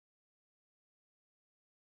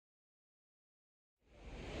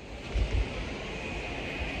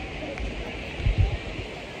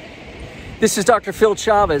This is Dr. Phil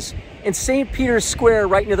Chavez in St. Peter's Square,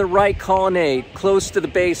 right near the right colonnade, close to the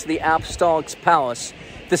base of the Apostolic Palace.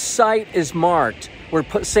 The site is marked where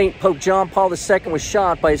St. Pope John Paul II was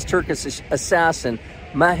shot by his Turkish assassin,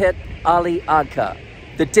 Mehmet Ali Agca.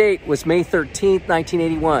 The date was May 13th,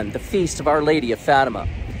 1981, the feast of Our Lady of Fatima.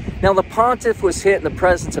 Now, the pontiff was hit in the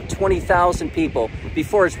presence of 20,000 people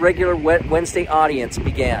before his regular Wednesday audience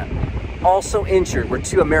began. Also injured were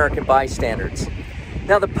 2 American bystanders.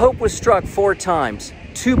 Now, the Pope was struck 4 times.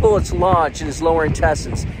 2 bullets lodged in his lower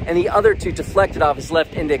intestines, and the other 2 deflected off his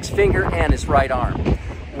left index finger and his right arm.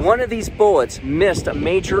 One of these bullets missed a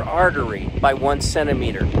major artery by 1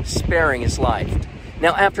 centimeter, sparing his life.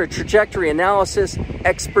 Now, after a trajectory analysis,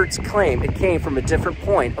 experts claim it came from a different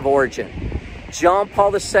point of origin. John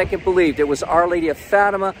Paul II believed it was Our Lady of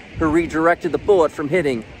Fatima who redirected the bullet from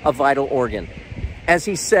hitting a vital organ. As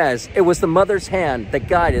he says, it was the mother's hand that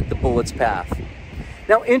guided the bullet's path.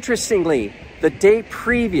 Now, interestingly, the day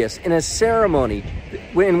previous, in a ceremony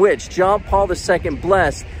in which John Paul II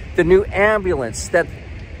blessed the new ambulance that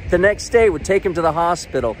the next day would take him to the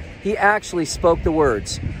hospital, he actually spoke the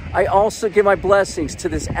words, "I also give my blessings to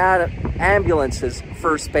this ambulance's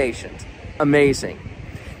first patient." Amazing.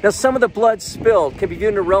 Now, some of the blood spilled can be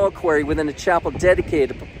viewed in a reliquary within a chapel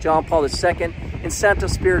dedicated to John Paul II in Santo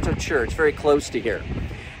Spirito Church, very close to here.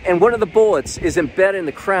 And one of the bullets is embedded in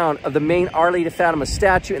the crown of the main Our Lady of Fatima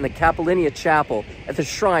statue in the Capellinia Chapel at the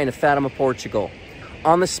Shrine of Fatima, Portugal,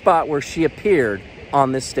 on the spot where she appeared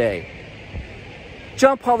on this day.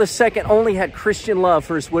 John Paul II only had Christian love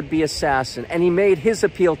for his would-be assassin, and he made his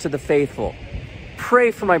appeal to the faithful. Pray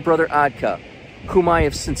for my brother Agca, whom I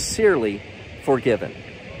have sincerely forgiven.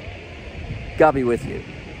 God be with you.